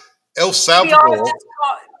this. El Salvador.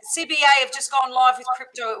 CBA have just gone live with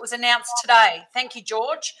crypto. It was announced today. Thank you,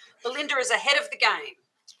 George. Belinda is ahead of the game.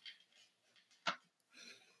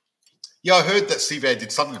 Yeah, I heard that CBA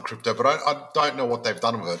did something with crypto, but I don't know what they've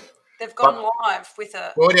done with it. They've gone live with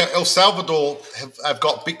it. Well, yeah, El Salvador have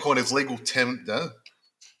got Bitcoin as legal tender.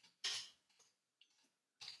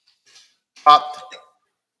 But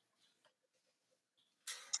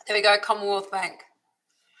there we go, Commonwealth Bank.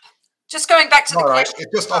 Just going back to the question.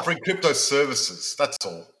 It's just offering crypto services. That's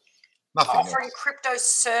all. Nothing offering else. Crypto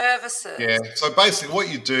services. Yeah. So basically what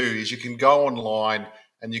you do is you can go online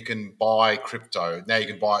and you can buy crypto. Now you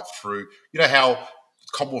can buy it through, you know how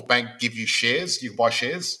Commonwealth Bank give you shares? You can buy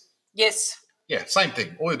shares? Yes. Yeah, same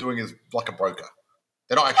thing. All they're doing is like a broker.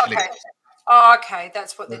 They're not actually. Okay. Oh, okay.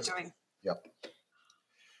 That's what they're doing. Yep.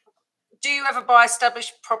 Do you ever buy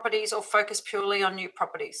established properties or focus purely on new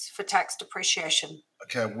properties for tax depreciation?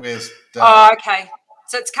 Okay, where's that? Oh, okay.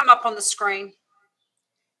 So it's come up on the screen.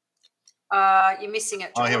 You're missing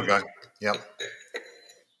it, George. Oh, here we go. Yep.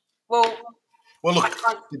 Well, look,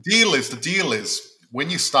 the deal is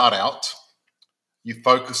when you start out, you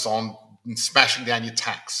focus on smashing down your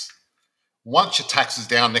tax. Once your tax is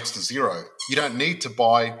down next to zero, you don't need to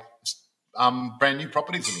buy brand new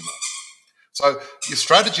properties anymore. So your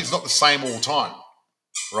strategy is not the same all the time,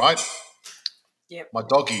 right? Yep. My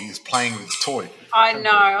doggy is playing with his toy. I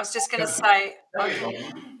know. I was just going to say. I'm going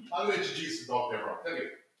to introduce the dog, everyone. Come here.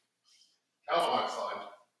 Come on outside.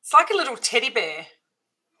 It's like a little teddy bear.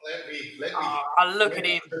 Let me. Oh, look at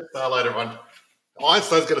him. Say hello, everyone.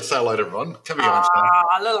 Einstein's going to say hello to everyone. Come here, Einstein.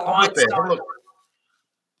 Einstein. Little Einstein. Look.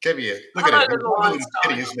 Come here. Look at him. He's like a little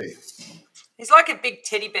teddy, isn't he? He's like a big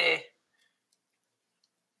teddy bear.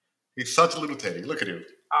 He's such a little teddy. Look at him.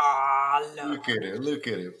 Look at him. Look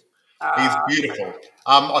at him. He's beautiful.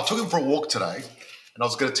 I took him for a walk today, and I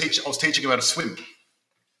was teaching him how to swim.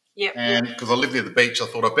 Yep. And because I live near the beach, I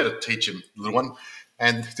thought I'd better teach him, the little one.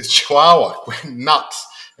 And this chihuahua went nuts.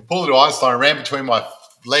 And poor little Einstein ran between my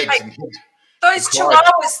legs Hey, and hit and those cried.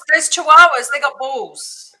 chihuahuas, they got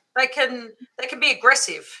balls. They can be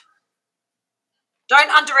aggressive. Don't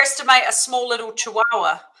underestimate a small little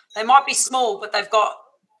chihuahua. They might be small, but they've got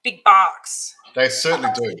big barks. They certainly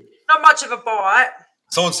do. Not much of a bite.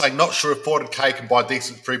 Someone's saying, not sure if 400K can buy a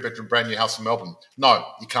decent three-bedroom brand new house in Melbourne. No,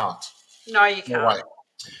 you can't. No, you No can't. way.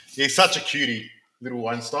 He's such a cutie, little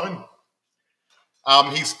Einstein.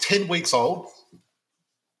 He's 10 weeks old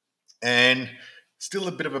and still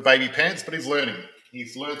a bit of a baby pants, but he's learning.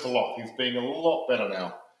 He's learnt a lot. He's being a lot better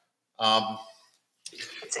now.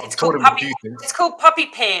 It's called puppy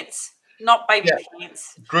pants, not baby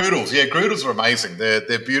pants. Groodles. Yeah, Groodles are amazing.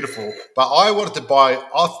 They're beautiful. But I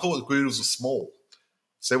thought Groodles were small.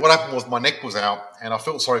 So what happened was my neck was out and I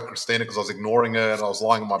felt sorry for Christina because I was ignoring her and I was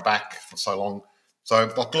lying on my back for so long. So I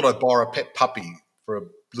thought I'd borrow a pet puppy for a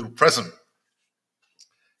little present.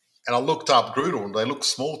 And I looked up Groodle and they look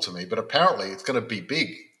small to me, but apparently it's going to be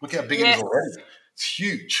big. Look how big it is already. It's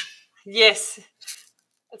huge. Yes.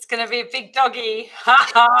 It's going to be a big doggy.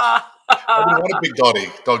 I didn't want a big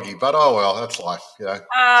doggy, but oh well, that's life, you know.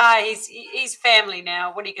 He's family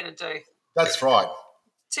now. What are you going to do? That's right.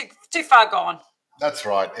 Too far gone. That's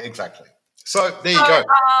right, exactly. So there you go.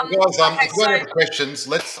 Guys, if you have questions,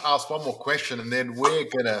 let's ask one more question and then we're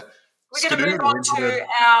going to move on to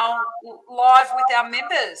our live with our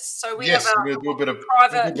members. So we're going to do a bit of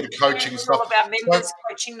coaching stuff. All of our members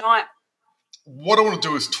coaching night. What I want to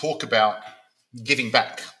do is talk about giving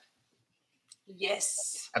back.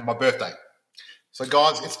 Yes. And my birthday. So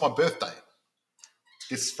guys, it's my birthday.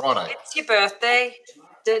 This Friday. It's your birthday.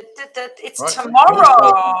 It's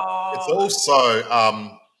tomorrow. It's also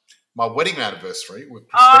my wedding anniversary with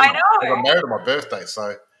Christina. I know. I got married on my birthday,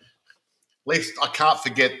 so at least I can't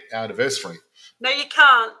forget our anniversary. No, you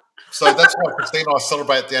can't. So that's why Christina and I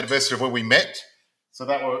celebrate the anniversary of where we met. So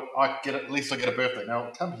that way I get at least I get a birthday.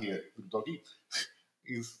 Now come here, little doggy.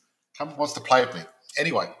 He wants to play with me.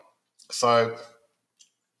 Anyway, so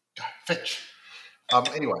go fetch.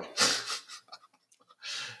 Anyway,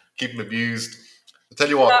 keep him amused. I tell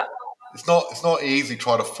you what, it's not easy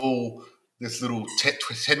trying to fool this little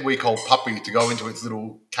 10-week-old puppy to go into its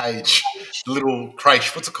little cage, little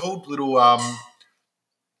crate. What's it called? Little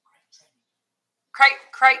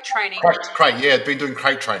crate training. Crate. Yeah, been doing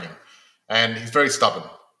crate training, and he's very stubborn.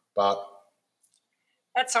 But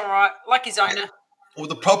that's all right, like his owner. Well,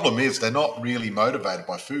 the problem is they're not really motivated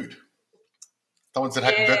by food. Someone said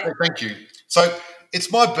happy birthday. Thank you. So it's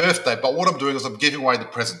my birthday, but what I'm doing is I'm giving away the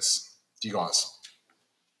presents to you guys.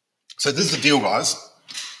 So this is the deal, guys.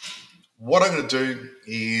 What I'm going to do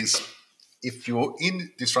is if you're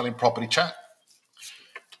in the Australian property chat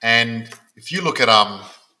and if you look at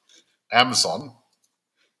Amazon,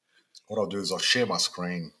 what I'll do is I'll share my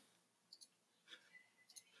screen.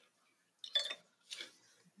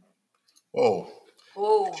 Oh,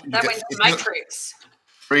 that went to Matrix.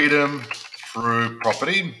 Freedom through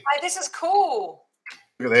property. Hey, this is cool.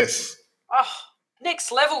 Look at this. Oh,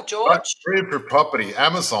 next level, George. Freedom through property,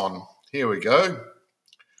 Amazon. Here we go.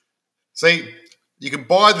 See, you can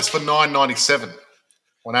buy this for $9.97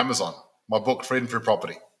 on Amazon. My book, Freedom Through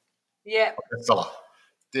Property. Yeah. Bestseller.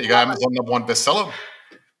 There you go, Amazon #1 bestseller.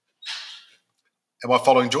 Am I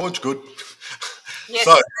following George? Good. Yes,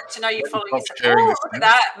 good to know you're following. Look at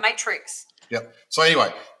that, Matrix. Yep. So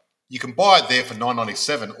anyway, you can buy it there for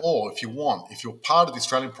 $9.97, or if you're part of the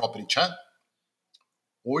Australian property chat,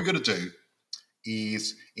 all you got to do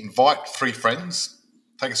is invite 3 friends.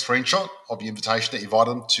 Take a screenshot of your invitation that you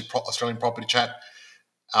invited them to Australian Property Chat.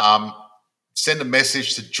 Send a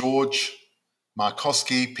message to George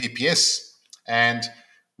Markowski, PPS, and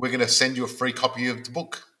we're going to send you a free copy of the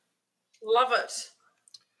book. Love it.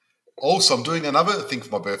 Also, I'm doing another thing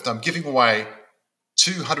for my birthday. I'm giving away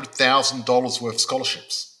 $200,000 worth of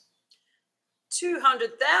scholarships.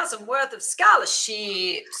 200,000 worth of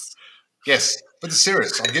scholarships. Yes, but it's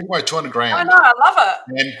serious. I'm giving away $200,000. I know, I love it.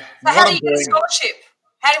 And so how do you get a scholarship?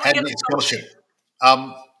 How do we get a scholarship?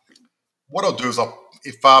 What I'll do is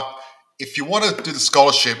if you want to do the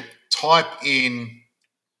scholarship, type in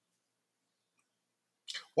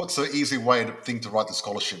what's the easy thing to write the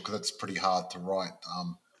scholarship, because it's pretty hard to write.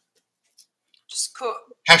 Just put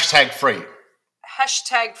 #free.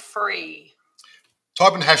 #free.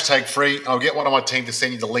 Type in #free. I'll get one of my team to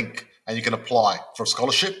send you the link, and you can apply for a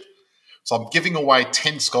scholarship. So I'm giving away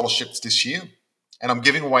 10 scholarships this year, and I'm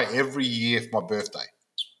giving away every year for my birthday.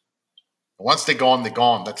 And once they're gone, they're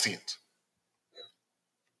gone. That's it.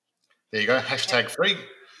 There you go. #free.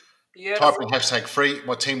 Beautiful. Type in #free.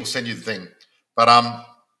 My team will send you the thing. But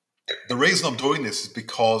the reason I'm doing this is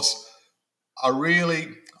because I really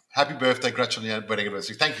happy birthday, congratulations on your wedding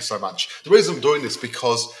anniversary. Thank you so much. The reason I'm doing this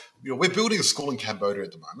because we're building a school in Cambodia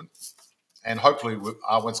at the moment, and hopefully,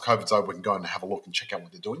 once COVID's over, we can go and have a look and check out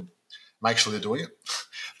what they're doing. Make sure they're doing it,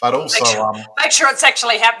 but also make sure it's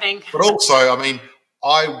actually happening. But also, I mean,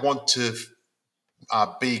 I want to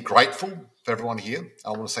be grateful for everyone here.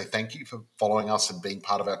 I want to say thank you for following us and being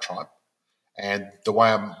part of our tribe. And the way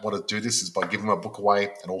I want to do this is by giving my book away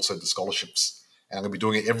and also the scholarships. And I'm going to be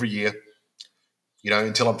doing it every year,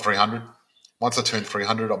 until I'm 300. Once I turn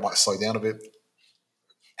 300, I might slow down a bit.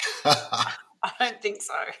 I don't think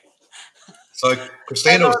so. So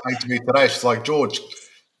Christina was saying to me today, she's like, George,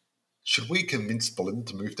 should we convince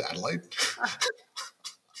Belinda to move to Adelaide?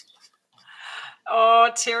 Oh,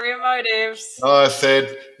 ulterior motives. I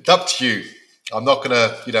said, it's up to you. I'm not going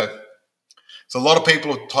to, So a lot of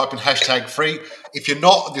people are typing hashtag free. If you're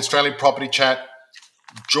not in the Australian Property Chat,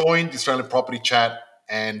 join the Australian Property Chat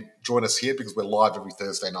and join us here because we're live every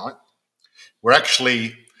Thursday night. We're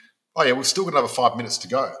actually, we've still got another 5 minutes to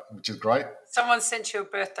go, which is great. Someone sent you a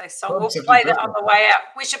birthday song. We'll play that on the way out.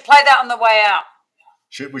 We should play that on the way out.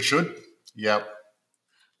 We should? Yeah.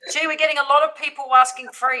 Gee, we're getting a lot of people asking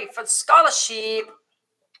free for scholarship.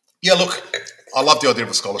 Yeah, look, I love the idea of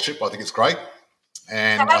a scholarship. I think it's great.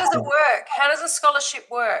 And so how does it work? How does a scholarship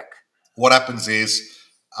work? What happens is,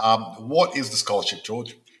 what is the scholarship,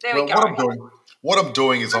 George? There we go. What I'm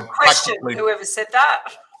doing is I'm question. Whoever said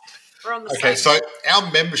that. We're on the same. So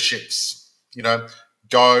our memberships,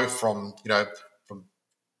 go from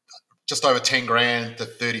just over 10 grand to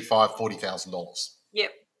 $35,000-$40,000.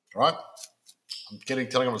 Yep. Right? I'm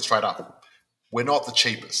telling them straight up. We're not the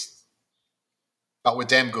cheapest, but we're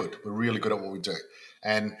damn good. We're really good at what we do.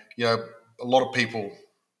 And, a lot of people,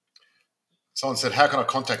 someone said, how can I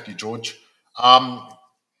contact you, George?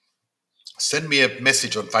 Send me a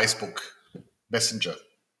message on Facebook Messenger.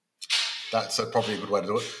 That's probably a good way to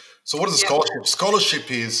do it. So what is a scholarship? Scholarship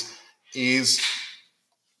is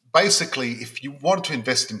basically if you want to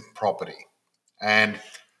invest in property and,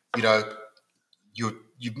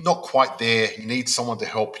 you're not quite there, you need someone to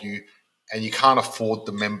help you and you can't afford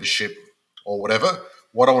the membership or whatever,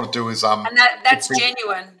 what I want to do is... and that's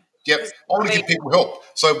genuine. Yep, I want to give people help.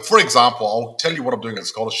 So, for example, I'll tell you what I'm doing with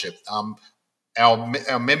scholarship.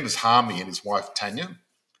 Our members, Harmy and his wife, Tanya,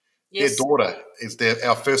 their daughter is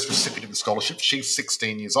our first recipient of the scholarship. She's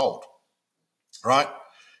 16 years old, right?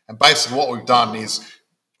 And basically what we've done is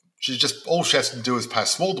all she has to do is pay a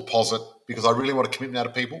small deposit because I really want a commitment out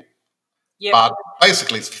of people. Yep. But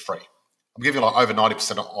basically it's for free. I'm giving over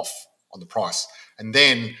 90% off on the price. And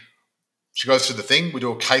then she goes through the thing. We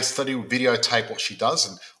do a case study. We videotape what she does.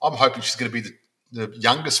 And I'm hoping she's going to be the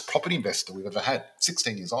youngest property investor we've ever had.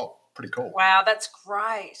 16 years old. Pretty cool. Wow, that's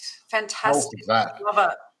great. Fantastic. Love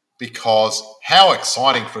it. Because how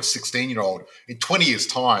exciting for a 16-year-old. In 20 years'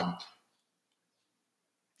 time,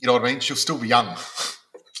 you know what I mean? She'll still be young.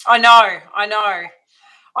 I know.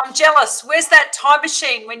 I'm jealous. Where's that time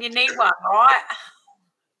machine when you need one, right?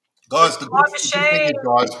 Guys, the good thing is,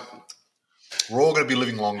 guys, we're all going to be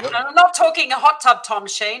living longer. And I'm not talking a hot tub time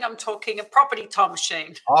machine. I'm talking a property time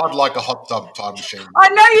machine. I'd like a hot tub time machine. I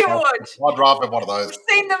know you would. I'd rather have one of those. I've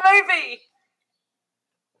seen the movie.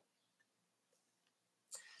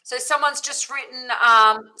 So someone's just written,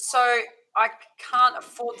 so I can't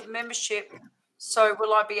afford the membership, so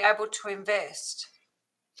will I be able to invest?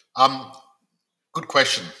 Good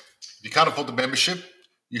question. If you can't afford the membership,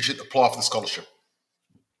 you should apply for the scholarship.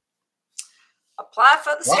 Apply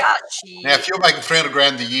for the scholarship. Now, if you're making 300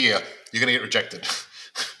 grand a year, you're going to get rejected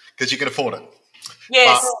because you can afford it.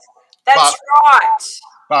 Yes, that's right.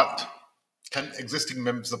 But can existing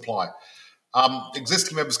members apply?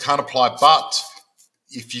 Existing members can't apply, but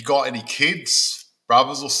if you got any kids,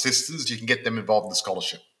 brothers or sisters, you can get them involved in the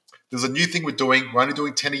scholarship. There's a new thing we're doing. We're only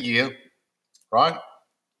doing 10 a year, right?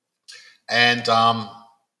 And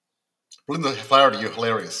Belinda Flaherty, you're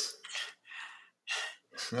hilarious.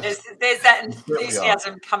 There's that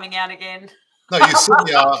enthusiasm coming out again. No, you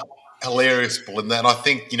certainly are hilarious, Belinda. And I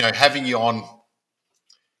think, having you on,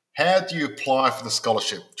 how do you apply for the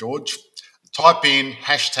scholarship, George? Type in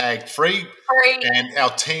hashtag free, and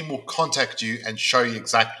our team will contact you and show you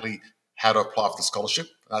exactly how to apply for the scholarship.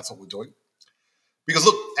 That's what we're doing. Because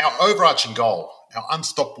look, our overarching goal, our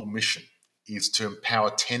unstoppable mission is to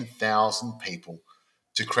empower 10,000 people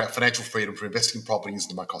to create financial freedom for investing in property using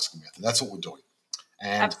the Microscopy method. That's what we're doing.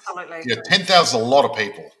 And absolutely. 10,000 is a lot of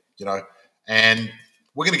people, and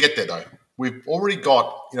we're going to get there though. We've already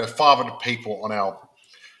got, 500 people on our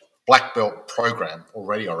black belt program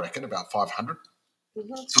already, I reckon, about 500.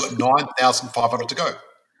 Mm-hmm. So we've got 9,500 to go.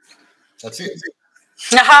 That's it.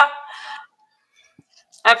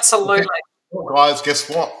 Absolutely. Well, guys, guess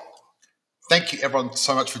what? Thank you, everyone,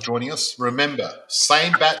 so much for joining us. Remember,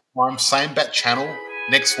 same bat time, same bat channel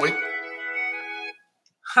next week.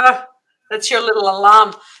 That's your little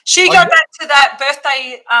alarm. Should you go back to that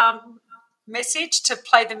birthday message to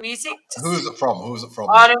play the music? Who is it from? Who is it from?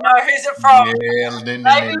 I don't know who's it from. Yeah, Maybe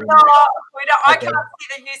not. We don't, I Okay. can't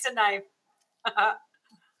see the username.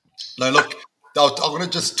 No, look, I'm going to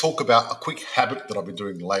just talk about a quick habit that I've been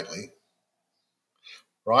doing lately,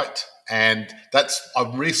 right? And that's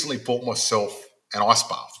I've recently bought myself an ice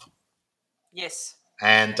bath. Yes.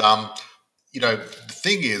 And, the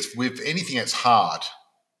thing is, with anything that's hard,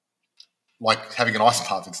 like having an ice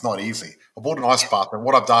bath, it's not easy. I bought an ice bath, and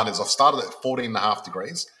what I've done is I've started at 14.5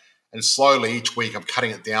 degrees, and slowly each week I'm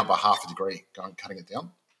cutting it down by half a degree, cutting it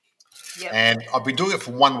down. Yep. And I've been doing it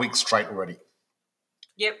for 1 week straight already.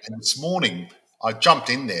 Yep. And this morning I jumped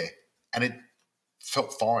in there and it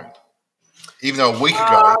felt fine. Even though a week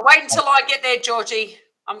ago. Wait until I get there, Georgie.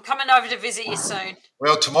 I'm coming over to visit you soon.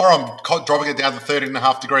 Well, tomorrow I'm dropping it down to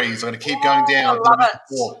 13.5 degrees. I'm going to keep going down. I love it.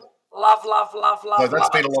 Love. So that's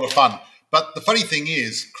been a lot of fun. But the funny thing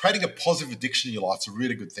is, creating a positive addiction in your life is a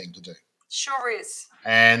really good thing to do. Sure is.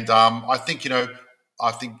 And I think,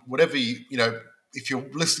 whatever if you're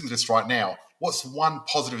listening to this right now, what's one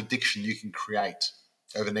positive addiction you can create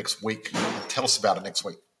over the next week? And tell us about it next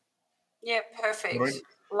week. Yeah, perfect. Right?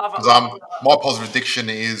 Love it. My positive addiction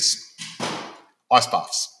is ice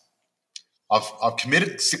baths. I've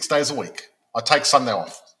committed 6 days a week. I take Sunday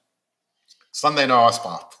off. Sunday, no ice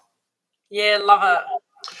bath. Yeah, love it.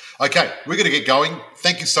 Okay, we're going to get going.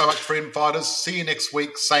 Thank you so much, freedom fighters. See you next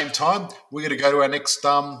week, same time. We're going to go to our next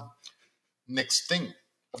thing.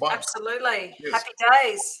 Bye-bye. Absolutely. Yes. Happy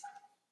days.